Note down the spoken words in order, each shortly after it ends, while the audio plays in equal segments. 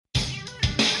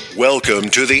Welcome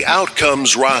to the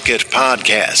Outcomes Rocket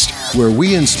podcast, where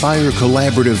we inspire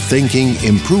collaborative thinking,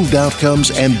 improved outcomes,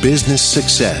 and business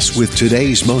success with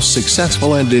today's most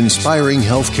successful and inspiring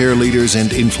healthcare leaders and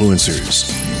influencers.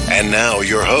 And now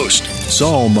your host,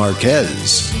 Saul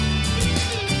Marquez.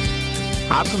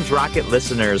 Outcomes Rocket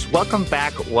listeners, welcome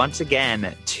back once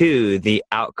again to the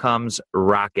Outcomes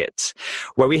Rocket,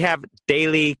 where we have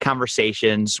daily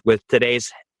conversations with today's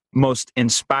most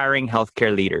inspiring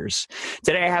healthcare leaders.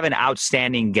 Today I have an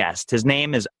outstanding guest. His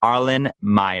name is Arlen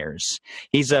Meyers.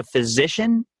 He's a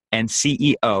physician and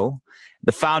CEO,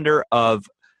 the founder of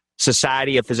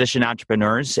Society of Physician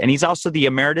Entrepreneurs, and he's also the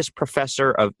Emeritus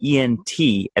Professor of ENT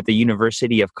at the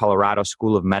University of Colorado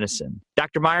School of Medicine.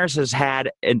 Dr. Meyers has had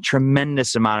a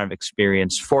tremendous amount of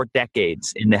experience, 4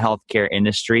 decades in the healthcare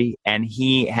industry, and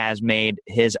he has made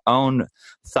his own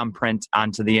thumbprint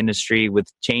onto the industry with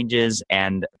changes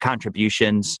and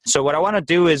contributions. So what I want to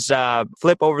do is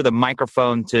flip over the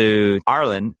microphone to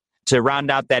Arlen to round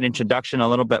out that introduction a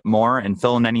little bit more and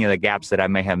fill in any of the gaps that I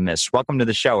may have missed. Welcome to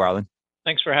the show, Arlen.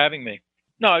 Thanks for having me.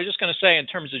 No, I was just going to say, in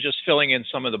terms of just filling in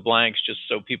some of the blanks, just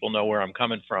so people know where I'm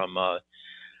coming from,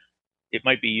 it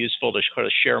might be useful to kind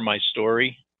of share my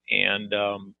story. And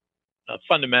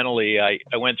fundamentally, I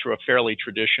went through a fairly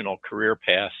traditional career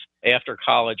path. After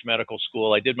college, medical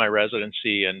school, I did my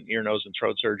residency in ear, nose, and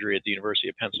throat surgery at the University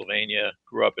of Pennsylvania,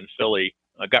 grew up in Philly.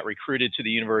 I got recruited to the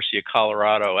University of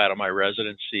Colorado out of my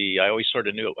residency. I always sort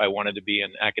of knew I wanted to be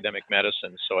in academic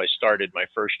medicine, so I started my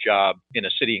first job in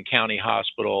a city and county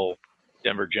hospital,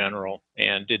 Denver General,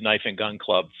 and did knife and gun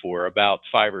club for about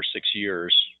 5 or 6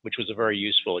 years, which was a very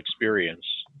useful experience.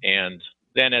 And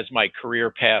then as my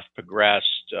career path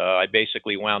progressed, I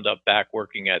basically wound up back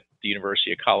working at the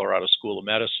University of Colorado School of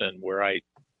Medicine, where I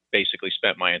basically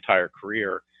spent my entire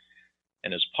career.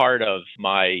 And as part of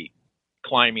my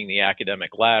climbing the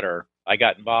academic ladder, I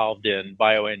got involved in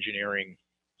bioengineering,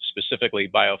 specifically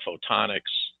biophotonics,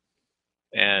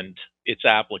 and its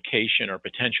application or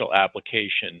potential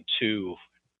application to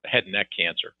head and neck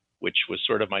cancer, which was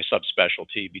sort of my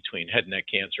subspecialty between head and neck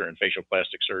cancer and facial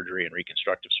plastic surgery and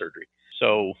reconstructive surgery.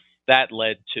 So that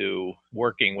led to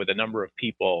working with a number of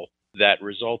people that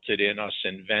resulted in us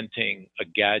inventing a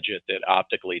gadget that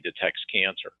optically detects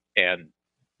cancer. And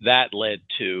that led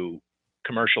to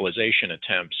commercialization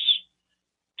attempts,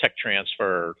 tech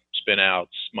transfer,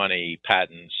 spin-outs, money,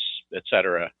 patents,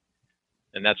 etc.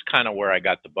 And that's kind of where I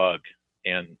got the bug.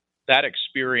 And that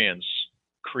experience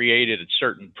created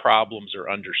certain problems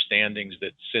or understandings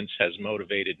that since has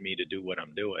motivated me to do what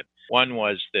I'm doing. One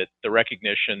was that the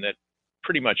recognition that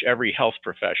pretty much every health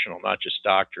professional, not just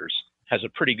doctors, has a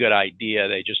pretty good idea.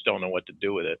 They just don't know what to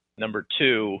do with it. Number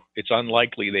 2, it's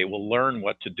unlikely they will learn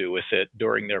what to do with it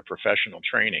during their professional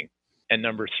training. And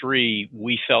number 3,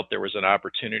 we felt there was an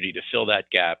opportunity to fill that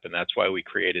gap, and that's why we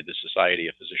created the Society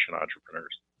of Physician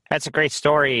Entrepreneurs. That's a great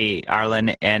story,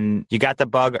 Arlen, and you got the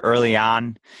bug early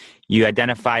on. You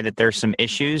identified that there's some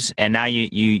issues, and now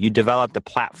you developed a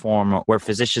platform where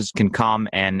physicians can come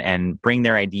and bring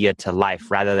their idea to life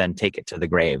rather than take it to the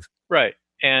grave. Right.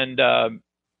 And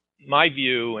my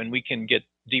view, and we can get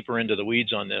deeper into the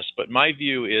weeds on this, but my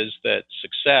view is that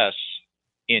success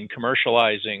in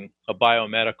commercializing a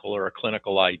biomedical or a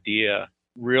clinical idea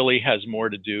really has more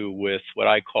to do with what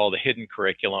I call the hidden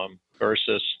curriculum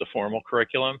versus the formal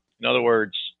curriculum. In other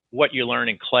words, what you learn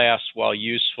in class, while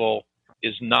useful,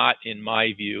 is not, in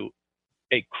my view,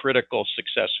 a critical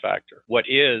success factor. What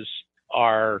is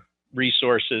are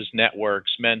resources,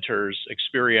 networks, mentors,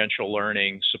 experiential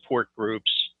learning, support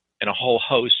groups, and a whole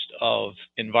host of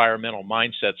environmental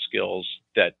mindset skills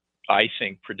that I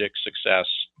think predict success,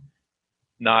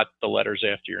 not the letters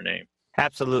after your name.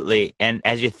 Absolutely. And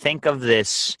as you think of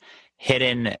this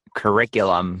hidden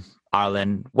curriculum,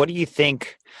 Arlen, what do you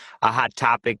think a hot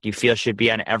topic you feel should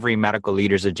be on every medical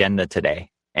leader's agenda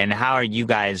today? And how are you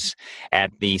guys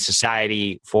at the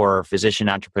Society for Physician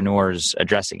Entrepreneurs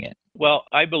addressing it? Well,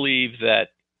 I believe that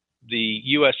the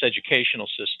U.S. educational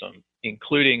system,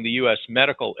 including the U.S.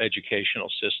 medical educational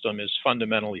system, is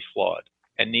fundamentally flawed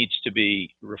and needs to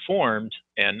be reformed.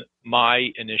 And my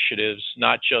initiatives,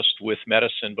 not just with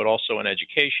medicine, but also in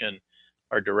education,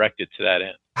 are directed to that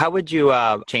end. How would you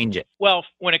change it? Well,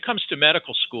 when it comes to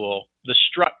medical school,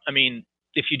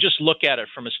 if you just look at it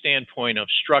from a standpoint of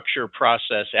structure,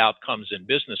 process, outcomes, and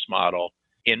business model,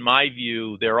 in my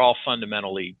view, they're all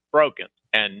fundamentally broken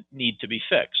and need to be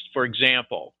fixed. For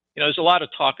example, there's a lot of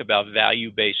talk about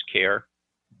value-based care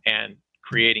and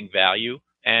creating value.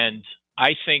 And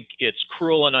I think it's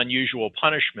cruel and unusual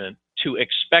punishment to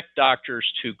expect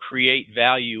doctors to create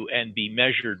value and be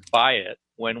measured by it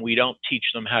when we don't teach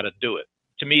them how to do it.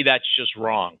 To me, that's just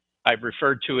wrong. I've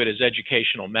referred to it as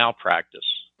educational malpractice.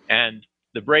 And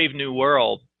the Brave New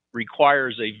World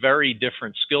requires a very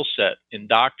different skill set in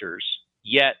doctors,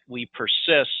 yet we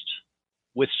persist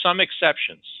with some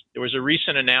exceptions. There was a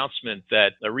recent announcement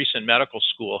that a recent medical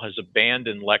school has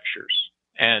abandoned lectures,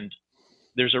 and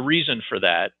there's a reason for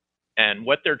that. And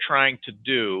what they're trying to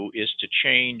do is to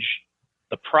change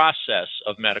the process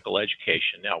of medical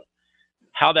education. Now,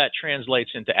 how that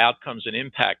translates into outcomes and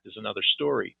impact is another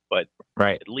story, but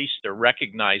at least they're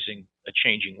recognizing a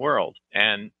changing world.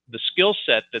 And the skill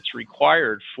set that's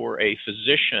required for a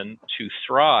physician to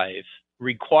thrive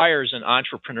requires an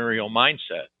entrepreneurial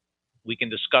mindset. We can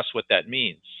discuss what that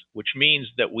means, which means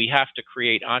that we have to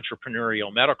create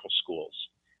entrepreneurial medical schools.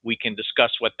 We can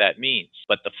discuss what that means.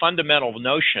 But the fundamental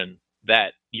notion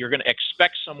that you're going to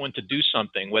expect someone to do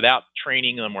something without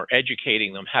training them or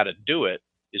educating them how to do it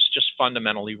is just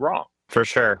fundamentally wrong. For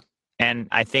sure. And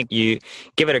I think you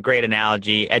give it a great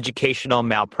analogy, educational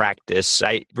malpractice.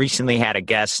 I recently had a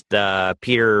guest,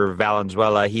 Peter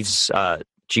Valenzuela. He's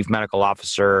Chief Medical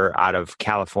Officer out of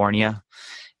California.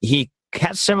 He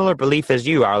has similar belief as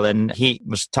you, Arlen. He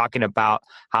was talking about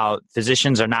how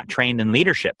physicians are not trained in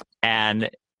leadership. And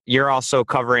you're also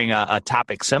covering a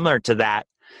topic similar to that.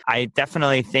 I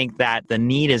definitely think that the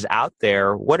need is out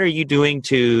there. What are you doing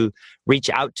to reach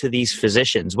out to these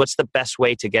physicians? What's the best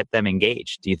way to get them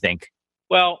engaged, do you think?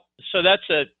 Well, so that's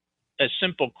a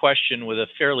simple question with a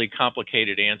fairly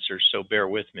complicated answer, so bear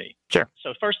with me. Sure.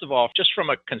 So first of all, just from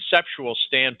a conceptual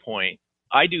standpoint,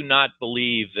 I do not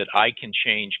believe that I can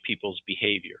change people's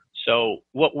behavior. So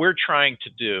what we're trying to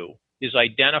do is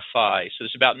identify, so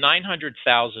there's about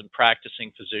 900,000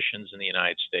 practicing physicians in the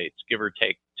United States, give or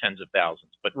take tens of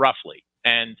thousands, but roughly.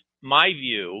 And my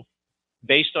view,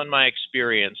 based on my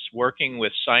experience working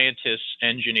with scientists,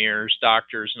 engineers,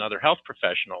 doctors, and other health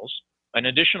professionals, an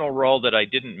additional role that I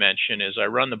didn't mention is I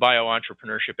run the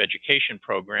Bioentrepreneurship Education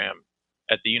Program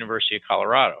at the University of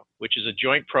Colorado, which is a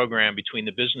joint program between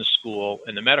the business school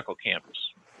and the medical campus,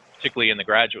 particularly in the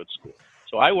graduate school.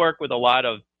 So I work with a lot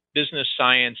of business,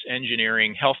 science,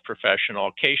 engineering, health professional,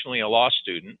 occasionally a law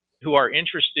student, who are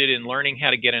interested in learning how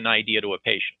to get an idea to a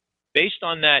patient. Based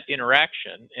on that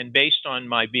interaction and based on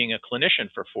my being a clinician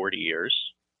for 40 years,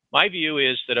 my view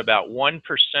is that about 1%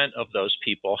 of those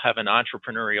people have an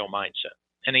entrepreneurial mindset.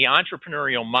 And the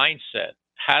entrepreneurial mindset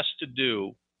has to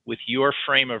do with your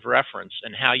frame of reference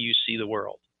and how you see the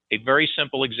world. A very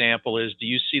simple example is, do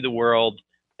you see the world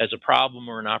as a problem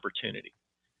or an opportunity?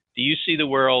 Do you see the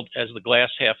world as the glass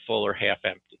half full or half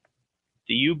empty?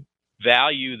 Do you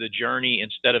value the journey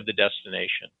instead of the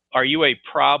destination? Are you a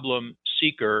problem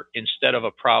seeker instead of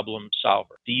a problem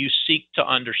solver? Do you seek to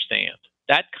understand?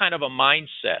 That kind of a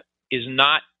mindset is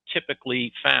not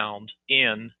typically found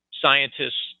in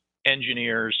scientists,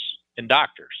 engineers, and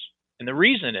doctors. And the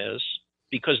reason is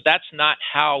because that's not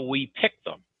how we pick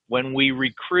them when we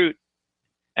recruit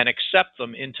and accept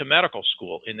them into medical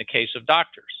school in the case of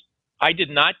doctors. I did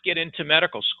not get into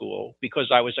medical school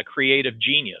because I was a creative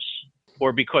genius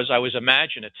or because I was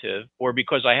imaginative or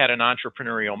because I had an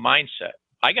entrepreneurial mindset.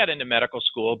 I got into medical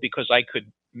school because I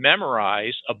could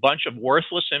memorize a bunch of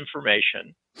worthless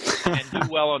information and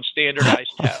do well on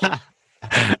standardized tests.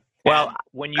 Well,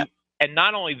 and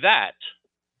not only that,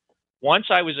 once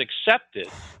I was accepted,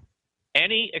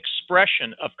 any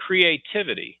expression of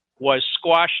creativity was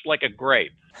squashed like a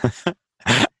grape.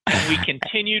 And we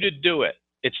continue to do it.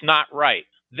 It's not right.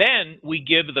 Then we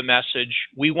give the message,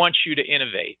 we want you to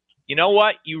innovate. You know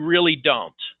what? You really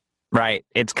don't. Right.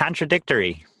 It's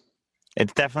contradictory.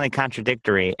 It's definitely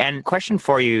contradictory. And question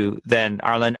for you then,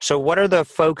 Arlen. So what are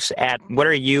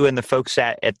you and the folks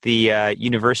at the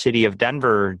University of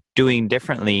Denver doing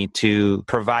differently to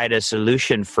provide a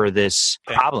solution for this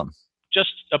problem?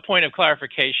 Just a point of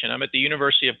clarification. I'm at the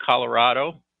University of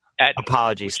Colorado.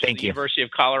 Apologies. Thank you. University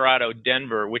of Colorado,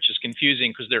 Denver, which is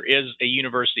confusing because there is a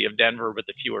University of Denver, but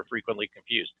the few are frequently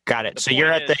confused. Got it. So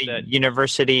you're at the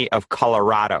University of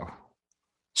Colorado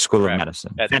School of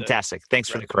Medicine. Fantastic. Thanks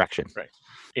for the correction. Right.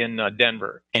 In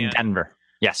Denver. Denver.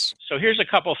 Yes. So here's a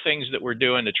couple things that we're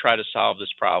doing to try to solve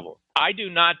this problem. I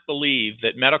do not believe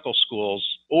that medical schools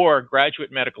or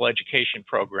graduate medical education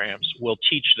programs will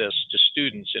teach this to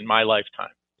students in my lifetime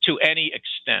to any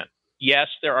extent. Yes,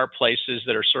 there are places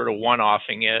that are sort of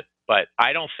one-offing it, but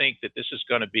I don't think that this is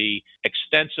going to be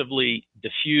extensively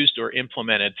diffused or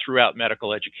implemented throughout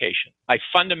medical education. I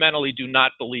fundamentally do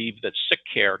not believe that sick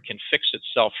care can fix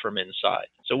itself from inside.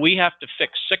 So we have to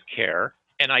fix sick care,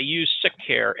 and I use sick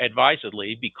care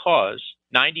advisedly because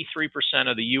 93%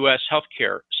 of the U.S.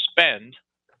 healthcare spend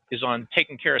is on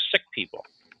taking care of sick people,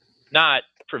 not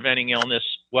preventing illness,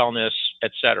 wellness,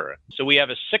 etc. So we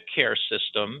have a sick care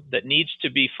system that needs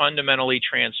to be fundamentally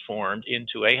transformed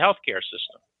into a healthcare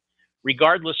system,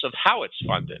 regardless of how it's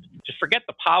funded. Just forget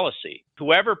the policy.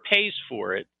 Whoever pays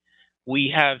for it,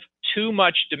 we have too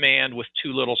much demand with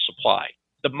too little supply.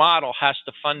 The model has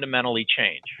to fundamentally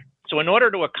change. So in order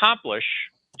to accomplish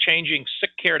changing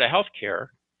sick care to healthcare,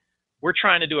 we're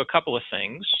trying to do a couple of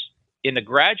things. In the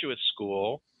graduate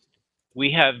school,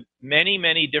 we have many,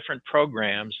 many different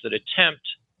programs that attempt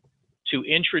to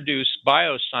introduce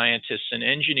bioscientists and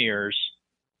engineers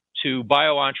to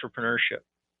bioentrepreneurship.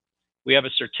 We have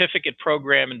a certificate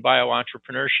program in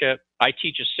bioentrepreneurship. I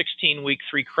teach a 16-week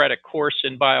 3-credit course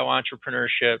in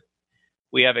bioentrepreneurship.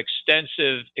 We have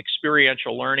extensive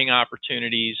experiential learning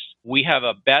opportunities. We have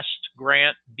a BEST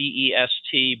grant,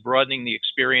 BEST, broadening the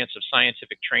experience of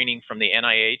scientific training from the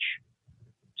NIH,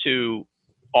 to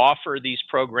offer these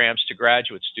programs to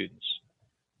graduate students.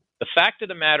 The fact of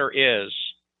the matter is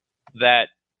that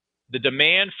the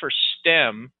demand for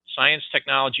STEM, science,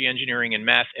 technology, engineering, and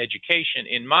math education,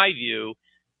 in my view,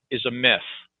 is a myth.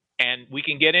 And we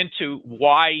can get into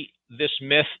why this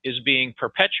myth is being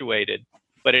perpetuated,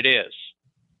 but it is.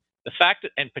 The fact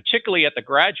that, and particularly at the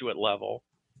graduate level,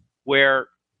 where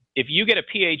if you get a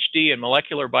PhD in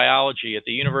molecular biology at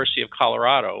the University of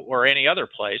Colorado or any other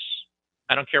place,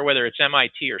 I don't care whether it's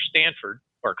MIT or Stanford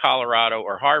or Colorado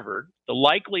or Harvard, the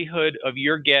likelihood of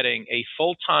you're getting a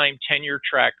full-time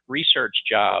tenure-track research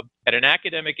job at an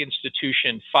academic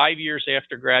institution 5 years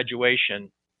after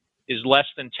graduation is less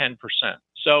than 10%.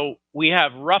 So we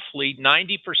have roughly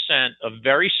 90% of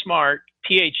very smart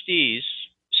PhDs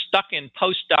stuck in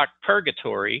postdoc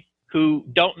purgatory who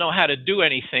don't know how to do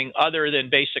anything other than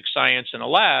basic science in a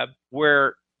lab,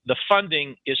 where the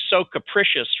funding is so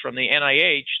capricious from the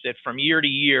NIH that from year to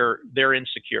year, they're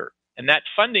insecure. And that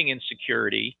funding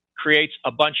insecurity creates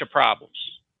a bunch of problems.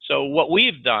 So what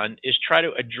we've done is try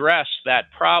to address that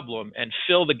problem and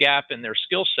fill the gap in their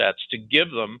skill sets to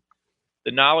give them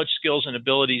the knowledge, skills, and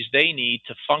abilities they need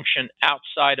to function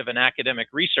outside of an academic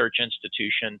research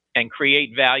institution and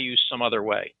create value some other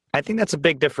way. I think that's a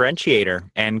big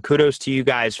differentiator, and kudos to you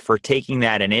guys for taking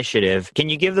that initiative. Can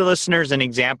you give the listeners an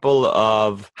example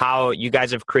of how you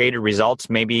guys have created results,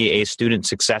 maybe a student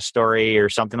success story or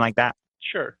something like that?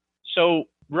 Sure. So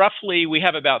roughly we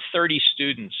have about 30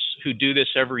 students who do this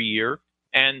every year,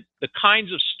 and the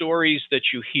kinds of stories that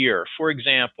you hear, for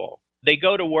example, they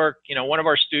go to work, one of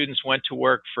our students went to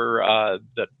work for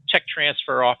the tech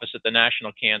transfer office at the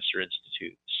National Cancer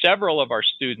Institute. Several of our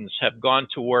students have gone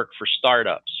to work for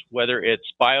startups, whether it's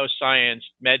bioscience,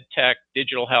 med tech,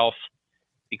 digital health,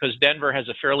 because Denver has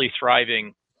a fairly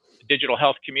thriving digital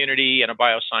health community and a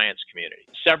bioscience community.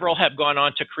 Several have gone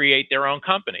on to create their own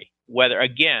company, whether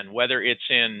it's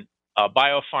in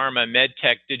biopharma, med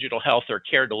tech, digital health, or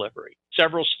care delivery.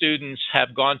 Several students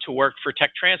have gone to work for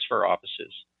tech transfer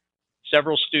offices.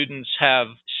 Several students have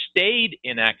stayed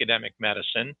in academic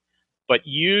medicine, but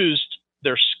used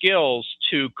their skills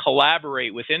to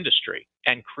collaborate with industry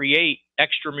and create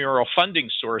extramural funding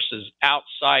sources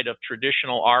outside of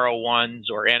traditional R01s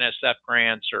or NSF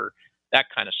grants or that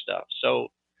kind of stuff. So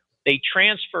they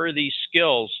transfer these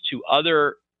skills to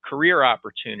other career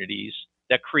opportunities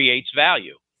that creates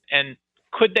value. And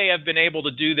could they have been able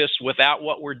to do this without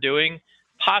what we're doing?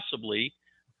 Possibly,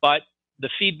 but the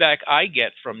feedback I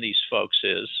get from these folks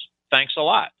is, thanks a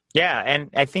lot. Yeah, and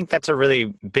I think that's a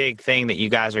really big thing that you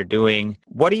guys are doing.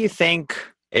 What do you think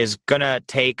is going to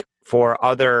take for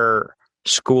other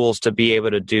schools to be able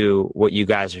to do what you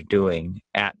guys are doing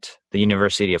at the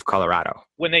University of Colorado?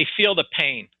 When they feel the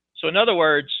pain. So in other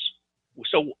words,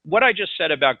 so what I just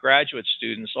said about graduate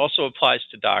students also applies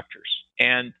to doctors.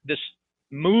 And this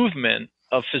movement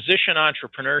of physician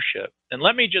entrepreneurship, and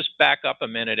let me just back up a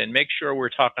minute and make sure we're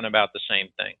talking about the same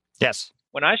thing. Yes.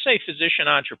 When I say physician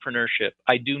entrepreneurship,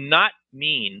 I do not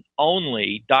mean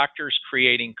only doctors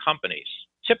creating companies.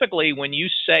 Typically, when you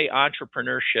say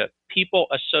entrepreneurship, people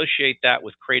associate that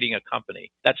with creating a company.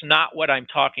 That's not what I'm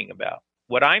talking about.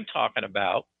 What I'm talking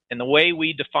about, and the way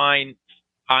we define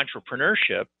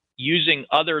entrepreneurship, using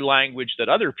other language that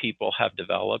other people have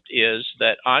developed, is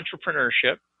that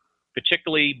entrepreneurship,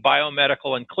 particularly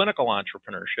biomedical and clinical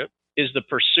entrepreneurship, is the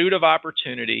pursuit of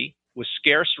opportunity with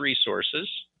scarce resources,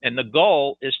 and the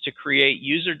goal is to create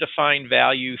user-defined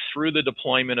value through the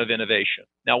deployment of innovation.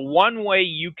 Now, one way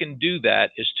you can do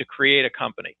that is to create a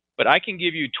company, but I can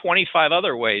give you 25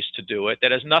 other ways to do it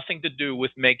that has nothing to do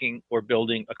with making or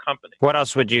building a company. What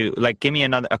else would you, give me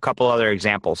a couple other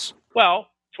examples? Well,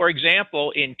 for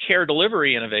example, in care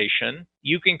delivery innovation,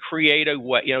 you can create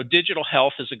digital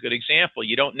health is a good example.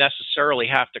 You don't necessarily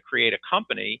have to create a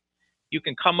company. You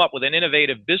can come up with an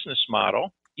innovative business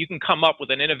model. You can come up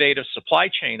with an innovative supply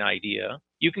chain idea.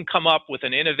 You can come up with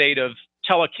an innovative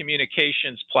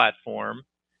telecommunications platform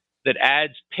that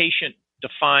adds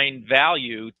patient-defined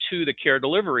value to the care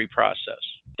delivery process.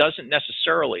 Doesn't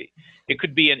necessarily. It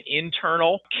could be an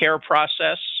internal care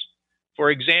process.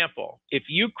 For example, if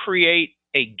you create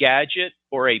a gadget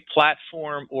or a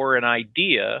platform or an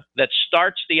idea that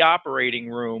starts the operating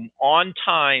room on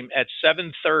time at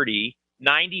 7:30,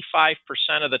 95%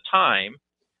 of the time,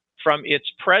 from its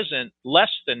present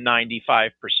less than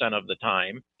 95% of the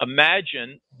time,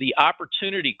 imagine the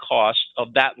opportunity cost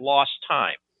of that lost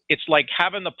time. It's like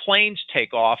having the planes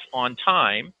take off on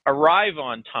time, arrive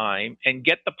on time, and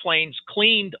get the planes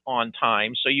cleaned on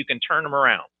time so you can turn them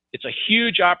around. It's a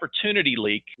huge opportunity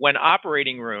leak when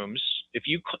operating rooms, if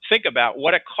you think about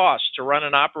what it costs to run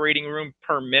an operating room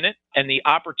per minute and the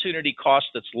opportunity cost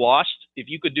that's lost, if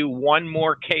you could do one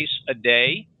more case a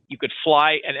day, you could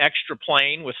fly an extra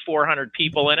plane with 400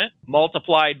 people in it,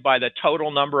 multiplied by the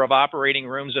total number of operating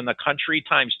rooms in the country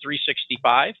times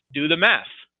 365. Do the math.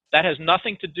 That has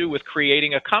nothing to do with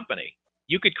creating a company.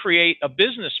 You could create a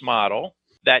business model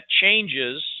that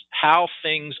changes how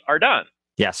things are done.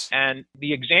 Yes. And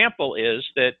the example is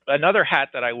that another hat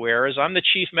that I wear is I'm the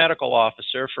chief medical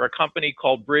officer for a company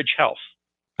called Bridge Health.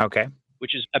 Okay.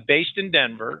 Which is based in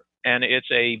Denver, and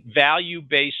it's a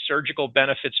value-based surgical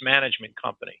benefits management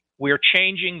company. We're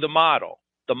changing the model.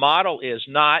 The model is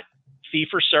not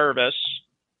fee-for-service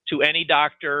to any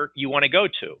doctor you want to go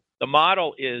to. The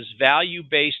model is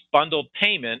value-based bundled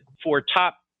payment for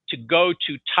top-tier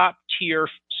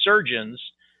surgeons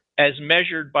as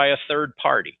measured by a third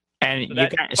party. And so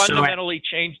that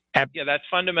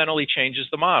fundamentally changes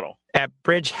the model. At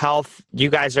Bridge Health,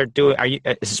 you guys are doing.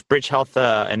 Is Bridge Health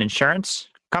an insurance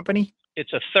company?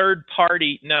 It's a third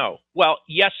party. No. Well,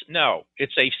 yes, no.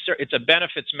 It's a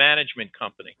benefits management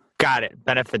company. Got it.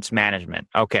 Benefits management.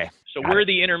 Okay. So we're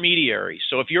the intermediary.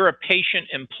 So if you're a patient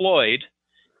employed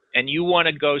and you want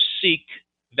to go seek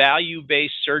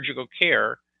value-based surgical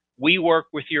care, we work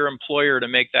with your employer to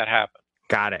make that happen.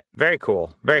 Got it. Very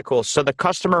cool. Very cool. So the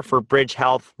customer for Bridge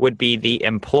Health would be the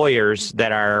employers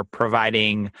that are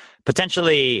providing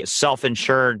potentially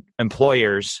self-insured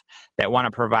employers that want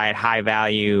to provide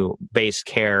high-value based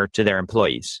care to their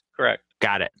employees. Correct.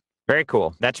 Got it. Very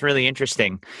cool. That's really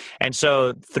interesting. And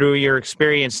so through your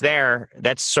experience there,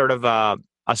 that's sort of a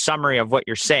summary of what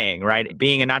you're saying, right?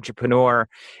 Being an entrepreneur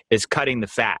is cutting the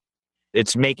fat.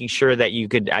 It's making sure that you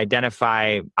could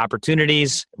identify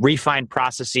opportunities, refine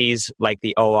processes like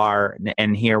the OR,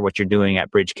 and hear what you're doing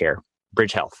at Bridge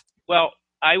Health. Well,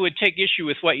 I would take issue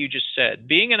with what you just said.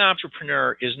 Being an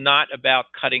entrepreneur is not about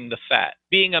cutting the fat.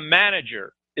 Being a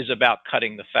manager is about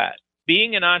cutting the fat.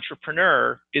 Being an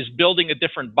entrepreneur is building a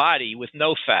different body with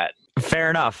no fat. Fair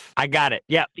enough. I got it.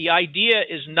 Yeah. The idea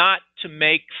is not to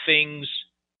make things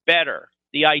better.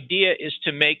 The idea is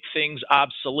to make things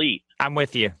obsolete. I'm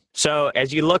with you. So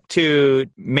as you look to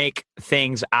make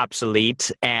things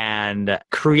obsolete and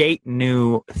create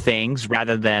new things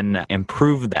rather than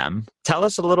improve them, tell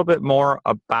us a little bit more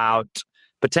about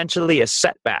potentially a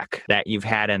setback that you've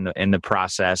had in the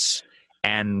process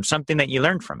and something that you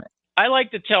learned from it. I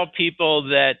like to tell people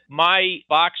that my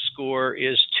box score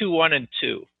is 2, 1, and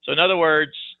 2. So in other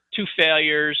words, 2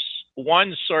 failures,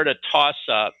 1 sort of toss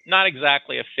up, not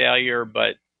exactly a failure,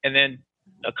 and then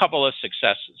a couple of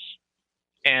successes.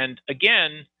 And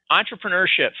again,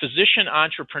 physician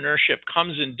entrepreneurship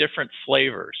comes in different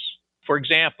flavors. For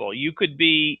example, you could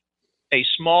be a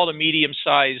small to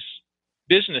medium-sized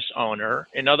business owner,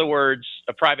 in other words,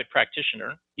 a private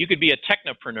practitioner. You could be a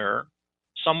technopreneur,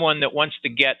 someone that wants to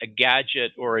get a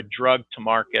gadget or a drug to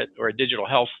market or a digital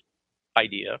health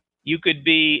idea. You could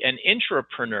be an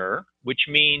intrapreneur, which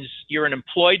means you're an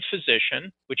employed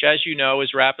physician, which, as you know,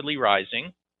 is rapidly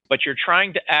rising, but you're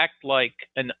trying to act like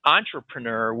an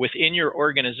entrepreneur within your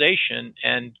organization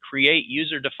and create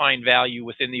user-defined value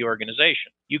within the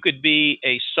organization. You could be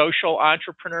a social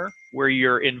entrepreneur where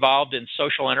you're involved in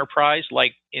social enterprise,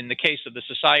 like in the case of the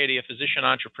Society of Physician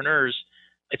Entrepreneurs,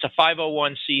 it's a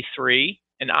 501c3,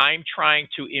 and I'm trying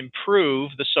to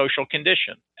improve the social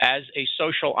condition as a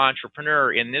social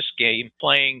entrepreneur in this game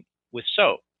playing with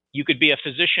soap. You could be a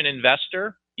physician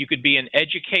investor. You could be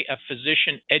a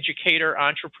physician educator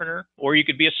entrepreneur, or you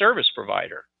could be a service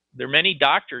provider. There are many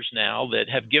doctors now that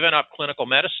have given up clinical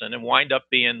medicine and wind up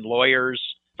being lawyers,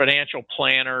 financial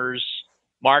planners,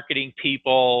 marketing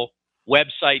people,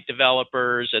 website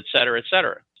developers, et cetera, et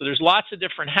cetera. So there's lots of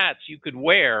different hats you could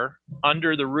wear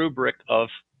under the rubric of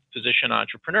physician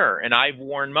entrepreneur, and I've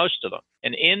worn most of them.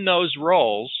 And in those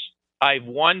roles, I've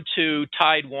won 2,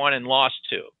 tied 1, and lost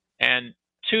 2. And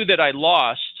two that I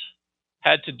lost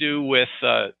had to do with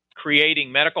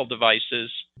creating medical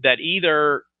devices that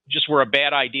either just were a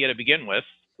bad idea to begin with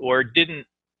or didn't,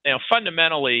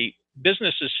 fundamentally,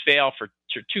 businesses fail for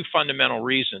two fundamental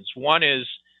reasons. One is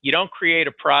you don't create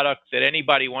a product that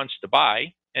anybody wants to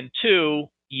buy, and two,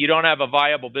 you don't have a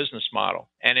viable business model.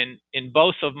 And in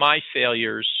both of my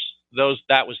failures,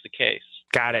 that was the case.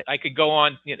 Got it. I could go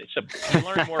on. You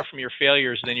learn more from your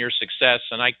failures than your success,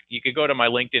 and you could go to my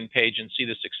LinkedIn page and see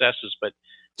the successes, but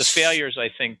the failures, I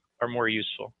think, are more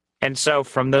useful. And so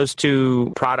from those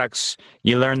two products,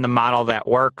 you learn the model that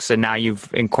works, and now you've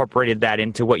incorporated that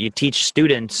into what you teach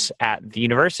students at the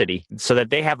university so that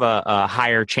they have a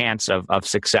higher chance of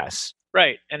success.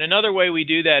 Right. And another way we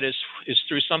do that is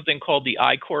through something called the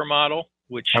I-Corps model,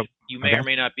 which you may or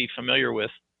may not be familiar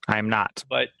with. I am not.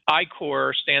 But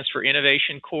I-Corps stands for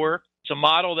Innovation Core. It's a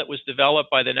model that was developed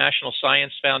by the National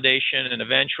Science Foundation and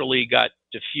eventually got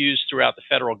diffused throughout the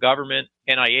federal government.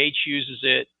 NIH uses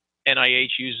it.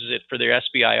 NIH uses it for their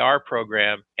SBIR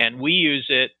program, and we use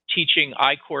it teaching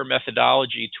I-Corps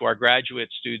methodology to our graduate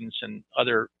students and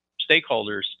other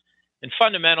stakeholders. And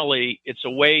fundamentally, it's a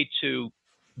way to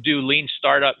do lean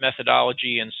startup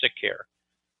methodology in sick care.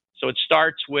 So it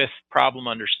starts with problem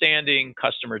understanding,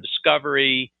 customer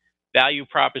discovery, value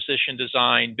proposition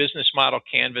design, business model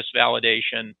canvas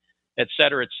validation, et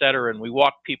cetera, and we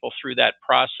walk people through that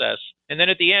process. And then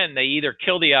at the end, they either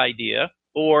kill the idea,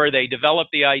 or they develop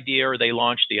the idea, or they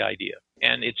launch the idea.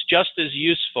 And it's just as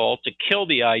useful to kill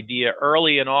the idea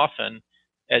early and often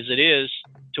as it is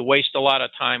to waste a lot of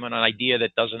time on an idea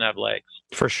that doesn't have legs.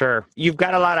 For sure. You've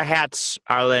got a lot of hats,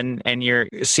 Arlen, and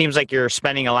it seems like you're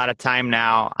spending a lot of time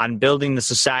now on building the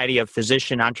Society of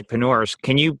Physician Entrepreneurs.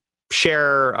 Can you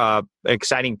share an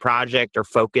exciting project or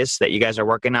focus that you guys are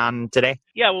working on today?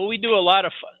 Yeah, well, we do a lot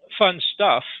of fun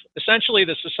stuff. Essentially,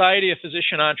 the Society of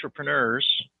Physician Entrepreneurs,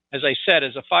 as I said,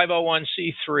 is a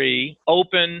 501c3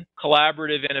 open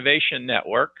collaborative innovation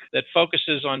network that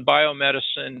focuses on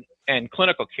biomedicine and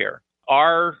clinical care.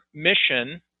 Our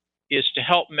mission is to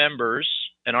help members,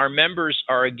 and our members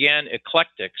are, again,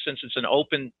 eclectic since it's an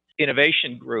open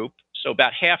innovation group. So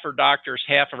about half are doctors,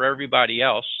 half are everybody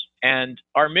else. And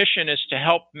our mission is to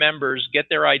help members get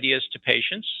their ideas to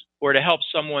patients or to help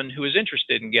someone who is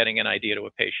interested in getting an idea to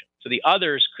a patient. So the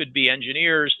others could be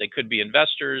engineers, they could be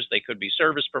investors, they could be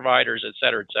service providers, et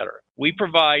cetera, et cetera. We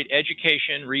provide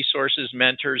education, resources,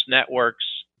 mentors, networks,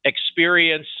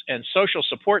 experience, and social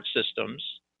support systems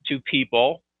to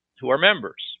people who are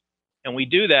members. And we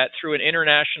do that through an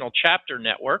international chapter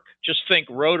network. Just think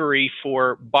Rotary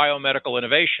for biomedical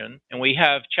innovation. And we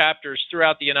have chapters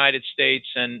throughout the United States,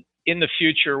 and in the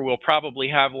future, we'll probably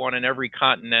have one in every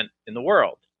continent in the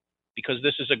world because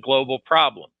this is a global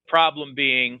problem. Problem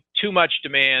being too much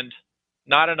demand,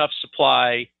 not enough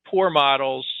supply, poor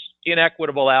models,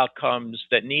 inequitable outcomes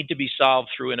that need to be solved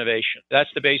through innovation. That's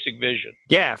the basic vision.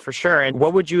 Yeah, for sure. And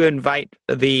what would you invite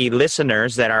the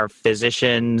listeners that are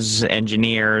physicians,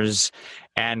 engineers,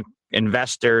 and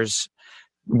investors,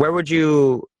 where would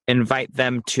you invite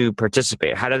them to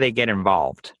participate? How do they get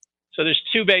involved? So there's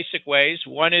two basic ways.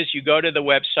 One is you go to the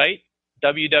website,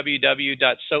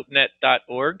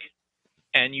 www.soapnet.org,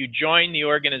 and you join the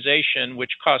organization,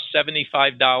 which costs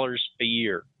 $75 a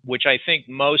year, which I think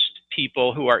most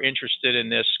people who are interested in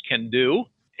this can do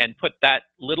and put that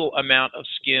little amount of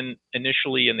skin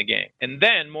initially in the game. And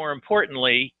then, more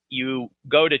importantly, you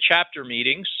go to chapter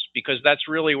meetings because that's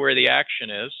really where the action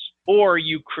is, or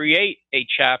you create a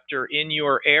chapter in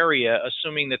your area,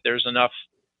 assuming that there's enough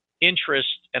interest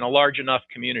and a large enough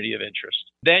community of interest.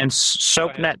 Then, and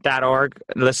soapnet.org,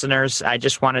 listeners, I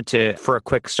just wanted to, for a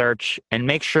quick search, and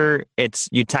make sure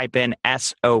you type in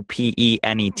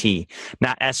SOPENET,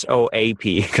 not SOAP,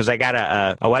 because I got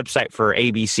a website for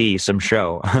ABC, some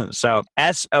show. So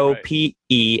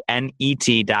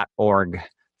SOPENET.org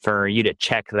for you to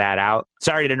check that out.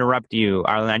 Sorry to interrupt you,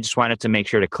 Arlen. I just wanted to make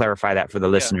sure to clarify that for the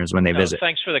listeners when they visit.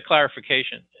 Thanks for the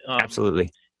clarification.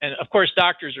 Absolutely. And of course,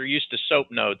 doctors are used to SOAP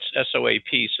notes,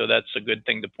 SOAP, so that's a good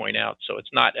thing to point out. So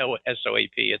it's not SOAP,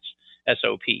 it's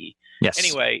SOPE. Yes.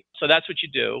 Anyway, so that's what you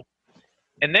do.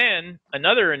 And then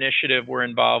another initiative we're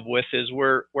involved with is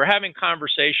we're having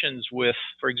conversations with,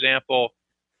 for example,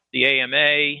 the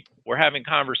AMA. We're having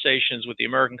conversations with the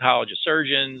American College of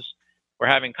Surgeons. We're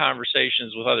having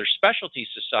conversations with other specialty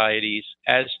societies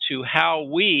as to how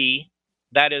we,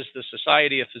 that is the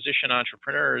Society of Physician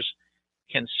Entrepreneurs,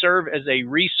 can serve as a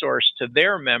resource to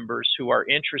their members who are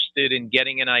interested in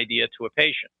getting an idea to a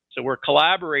patient. So we're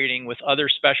collaborating with other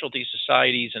specialty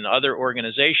societies and other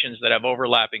organizations that have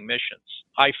overlapping missions.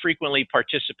 I frequently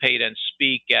participate and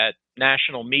speak at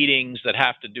national meetings that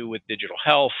have to do with digital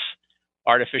health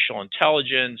artificial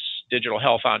intelligence, digital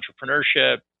health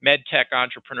entrepreneurship, med tech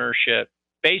entrepreneurship.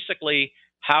 Basically,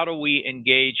 how do we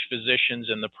engage physicians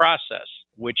in the process?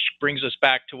 Which brings us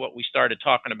back to what we started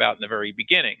talking about in the very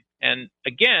beginning. And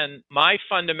again, my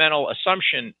fundamental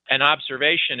assumption and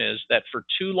observation is that for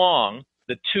too long,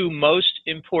 the two most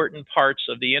important parts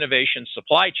of the innovation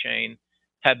supply chain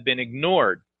have been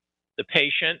ignored, the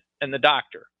patient and the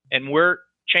doctor. And we're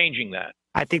changing that.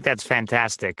 I think that's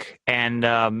fantastic. And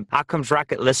Outcomes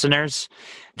Rocket listeners,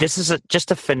 this is just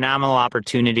a phenomenal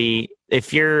opportunity.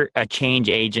 If you're a change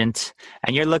agent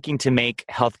and you're looking to make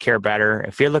healthcare better,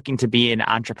 if you're looking to be an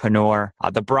entrepreneur,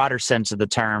 the broader sense of the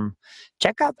term,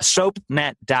 check out the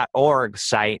soapnet.org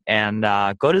site and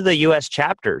go to the U.S.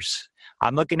 chapters.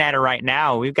 I'm looking at it right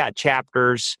now. We've got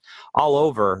chapters all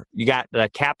over. You got the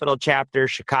Capital chapter,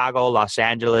 Chicago, Los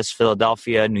Angeles,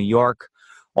 Philadelphia, New York,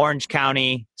 Orange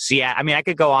County, Seattle. I mean, I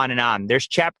could go on and on. There's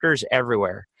chapters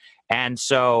everywhere. And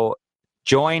so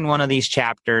join one of these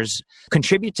chapters,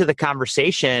 contribute to the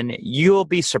conversation. You'll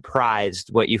be surprised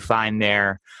what you find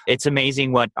there. It's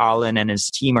amazing what Arlen and his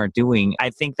team are doing.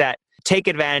 I think that take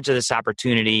advantage of this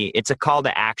opportunity. It's a call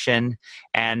to action.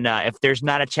 And if there's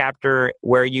not a chapter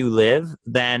where you live,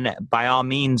 then by all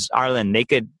means, Arlen,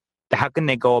 how can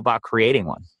they go about creating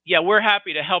one? Yeah, we're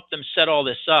happy to help them set all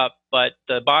this up. But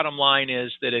the bottom line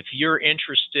is that if you're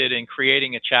interested in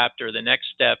creating a chapter, the next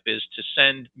step is to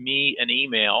send me an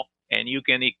email, and you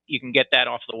can get that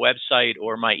off the website,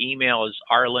 or my email is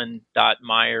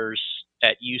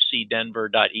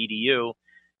arlen.myers@ucdenver.edu.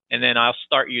 And then I'll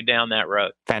start you down that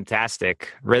road.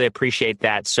 Fantastic. Really appreciate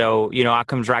that. So,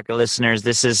 Outcomes Rocket listeners,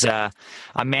 this is a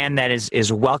man that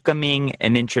is welcoming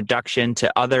an introduction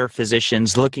to other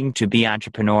physicians looking to be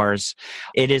entrepreneurs.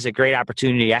 It is a great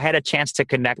opportunity. I had a chance to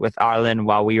connect with Arlen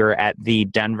while we were at the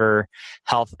Denver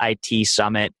Health IT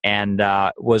Summit, and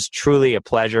was truly a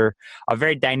pleasure. A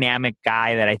very dynamic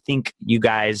guy that I think you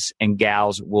guys and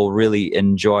gals will really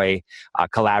enjoy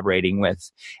collaborating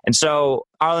with. And so,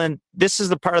 Arlen, this is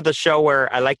the part of the show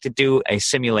where I like to do a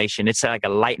simulation. It's like a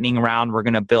lightning round. We're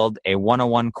going to build a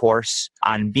 101 course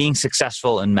on being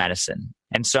successful in medicine.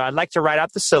 And so I'd like to write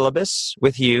out the syllabus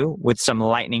with you with some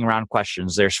lightning round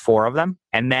questions. There's 4 of them.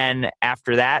 And then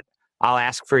after that, I'll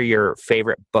ask for your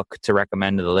favorite book to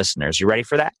recommend to the listeners. You ready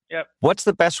for that? Yep. What's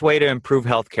the best way to improve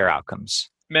healthcare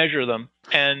outcomes? Measure them.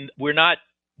 And we're not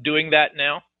doing that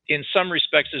now. In some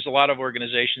respects, there's a lot of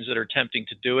organizations that are attempting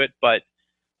to do it, but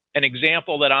an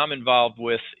example that I'm involved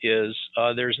with is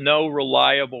there's no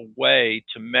reliable way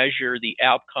to measure the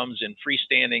outcomes in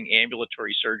freestanding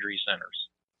ambulatory surgery centers.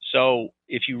 So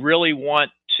if you really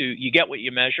want to, you get what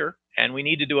you measure, and we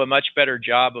need to do a much better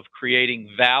job of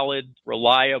creating valid,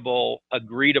 reliable,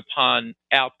 agreed upon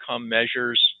outcome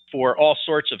measures for all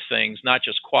sorts of things, not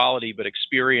just quality, but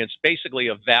experience, basically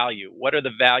of value. What are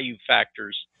the value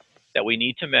factors that we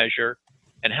need to measure,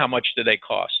 and how much do they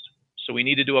cost? So we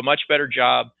need to do a much better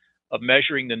job of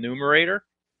measuring the numerator,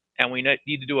 and we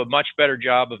need to do a much better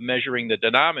job of measuring the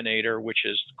denominator, which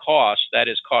is cost. That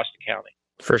is cost accounting.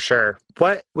 For sure.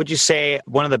 What would you say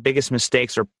one of the biggest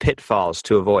mistakes or pitfalls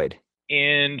to avoid?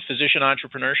 In physician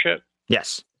entrepreneurship?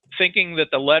 Yes. Thinking that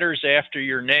the letters after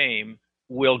your name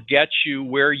will get you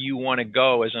where you want to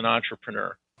go as an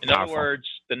entrepreneur. In Powerful. other words,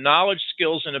 the knowledge,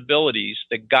 skills, and abilities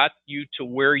that got you to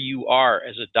where you are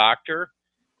as a doctor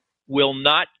will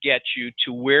not get you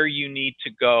to where you need to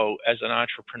go as an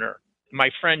entrepreneur. My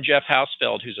friend Jeff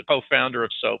Hausfeld, who's a co-founder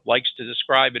of SOAP, likes to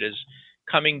describe it as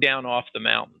coming down off the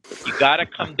mountain. You got to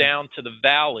come down to the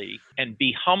valley and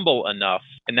be humble enough,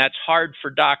 and that's hard for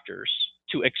doctors,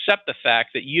 to accept the fact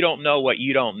that you don't know what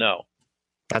you don't know.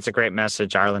 That's a great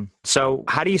message, Arlen. So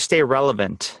how do you stay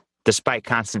relevant despite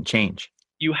constant change?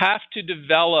 You have to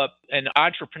develop an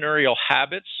entrepreneurial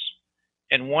habits.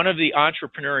 And one of the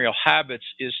entrepreneurial habits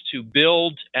is to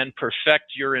build and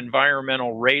perfect your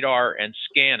environmental radar and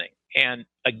scanning. And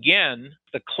again,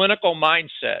 the clinical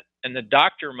mindset and the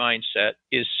doctor mindset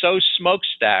is so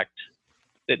smokestacked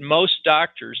that most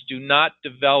doctors do not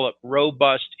develop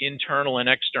robust internal and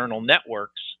external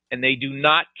networks, and they do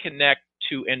not connect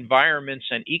to environments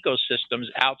and ecosystems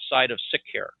outside of sick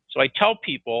care. So I tell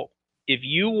people, if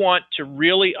you want to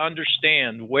really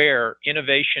understand where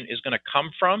innovation is going to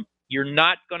come from, you're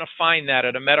not going to find that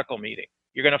at a medical meeting.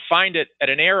 You're going to find it at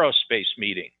an aerospace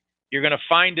meeting. You're going to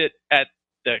find it at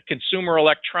the Consumer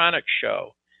Electronics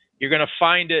Show. You're going to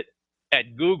find it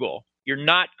at Google. You're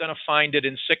not going to find it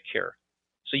in sick care.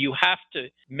 So you have to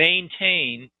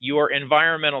maintain your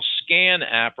environmental scan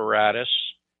apparatus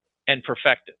and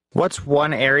perfect it. What's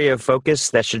one area of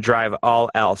focus that should drive all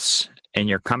else in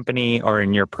your company or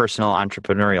in your personal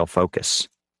entrepreneurial focus?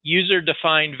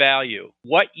 user-defined value.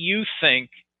 What you think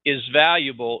is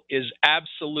valuable is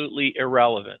absolutely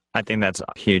irrelevant. I think that's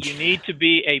huge. You need to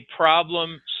be a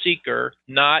problem seeker,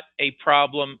 not a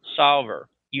problem solver.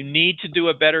 You need to do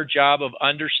a better job of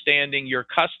understanding your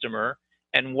customer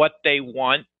and what they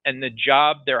want and the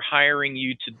job they're hiring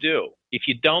you to do. If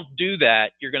you don't do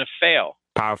that, you're going to fail.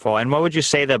 Powerful. And what would you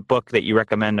say the book that you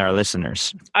recommend our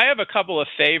listeners? I have a couple of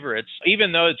favorites,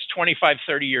 even though it's 25,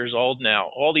 30 years old now.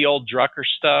 All the old Drucker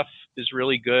stuff is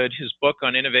really good. His book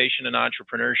on innovation and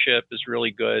entrepreneurship is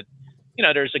really good.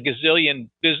 There's a gazillion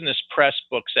business press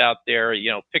books out there.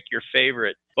 Pick your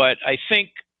favorite. But I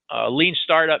think lean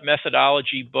startup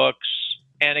methodology books,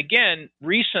 and again,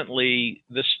 recently,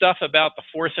 the stuff about the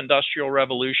fourth industrial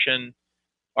revolution,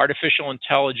 artificial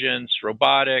intelligence,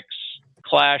 robotics,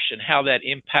 clash, and how that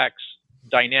impacts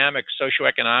dynamic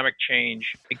socioeconomic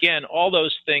change. Again, all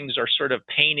those things are sort of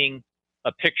painting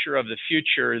a picture of the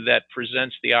future that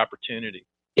presents the opportunity.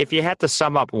 If you had to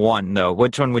sum up one, though,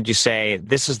 which one would you say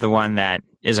this is the one that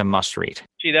is a must-read?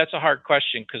 Gee, that's a hard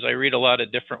question because I read a lot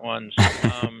of different ones,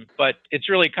 but it's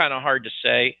really kind of hard to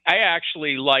say. I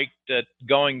actually liked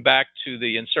going back to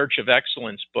the In Search of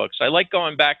Excellence books. I like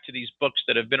going back to these books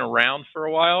that have been around for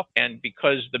a while, and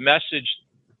because the message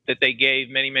that they gave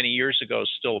many, many years ago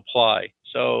still apply.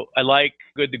 So I like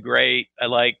Good to Great. I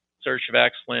like Search of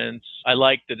Excellence. I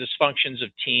like The Dysfunctions of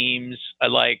Teams. I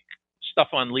like stuff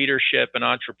on leadership and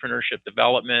entrepreneurship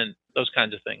development, those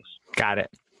kinds of things. Got it.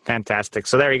 Fantastic.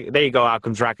 So there you go,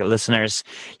 Outcomes Rocket listeners.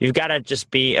 You've got to just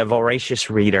be a voracious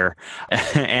reader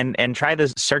and try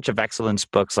the Search of Excellence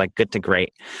books like Good to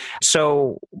Great.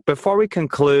 So before we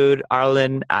conclude,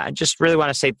 Arlen, I just really want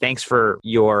to say thanks for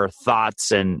your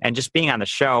thoughts and just being on the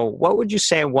show. What would you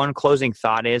say one closing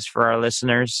thought is for our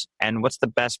listeners, and what's the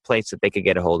best place that they could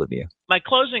get a hold of you? My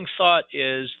closing thought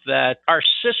is that our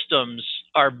systems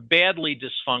are badly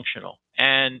dysfunctional.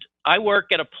 And I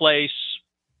work at a place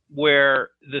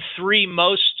where the three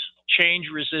most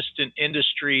change-resistant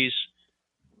industries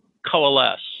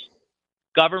coalesce: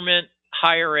 government,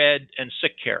 higher ed, and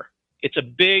sick care. It's a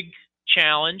big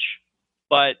challenge,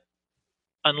 but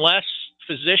unless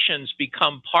physicians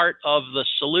become part of the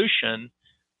solution,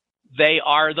 they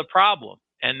are the problem.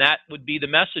 And that would be the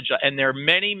message. And there are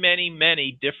many, many,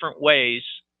 many different ways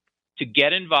to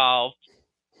get involved,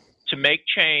 to make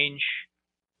change,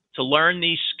 to learn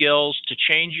these skills, to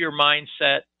change your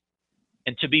mindset,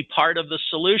 and to be part of the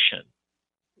solution.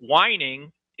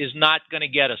 Whining is not going to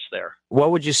get us there.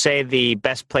 What would you say the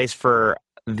best place for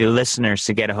the listeners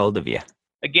to get a hold of you?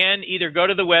 Again, either go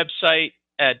to the website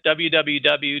at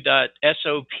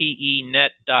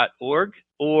www.sopenet.org,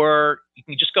 or you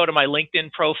can just go to my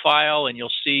LinkedIn profile and you'll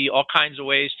see all kinds of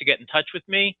ways to get in touch with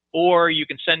me. Or you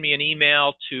can send me an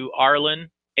email to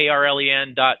Arlen,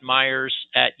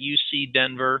 arlen.myers@UC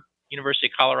University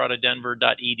of Colorado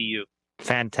Denver.edu.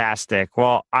 Fantastic.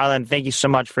 Well, Arlen, thank you so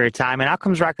much for your time. And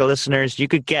Outcomes Rocket listeners, you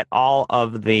could get all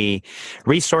of the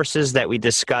resources that we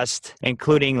discussed,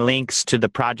 including links to the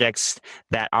projects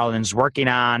that Arlen's working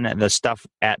on, the stuff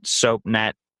at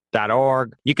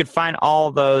SoapNet.org. You could find all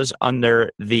of those under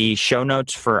the show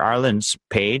notes for Arlen's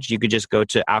page. You could just go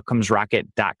to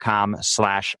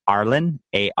outcomesrocket.com/Arlen,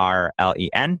 ARLEN,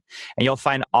 and you'll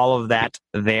find all of that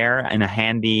there in a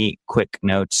handy quick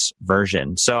notes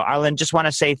version. So Arlen, just want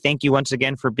to say thank you once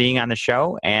again for being on the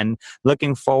show, and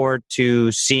looking forward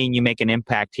to seeing you make an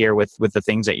impact here with the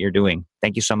things that you're doing.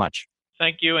 Thank you so much.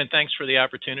 Thank you, and thanks for the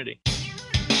opportunity.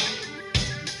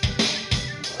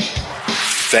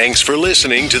 Thanks for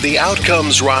listening to the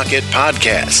Outcomes Rocket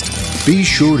podcast. Be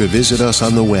sure to visit us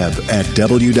on the web at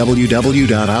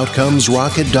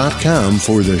www.outcomesrocket.com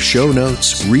for the show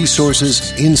notes,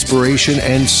 resources, inspiration,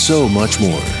 and so much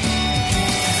more.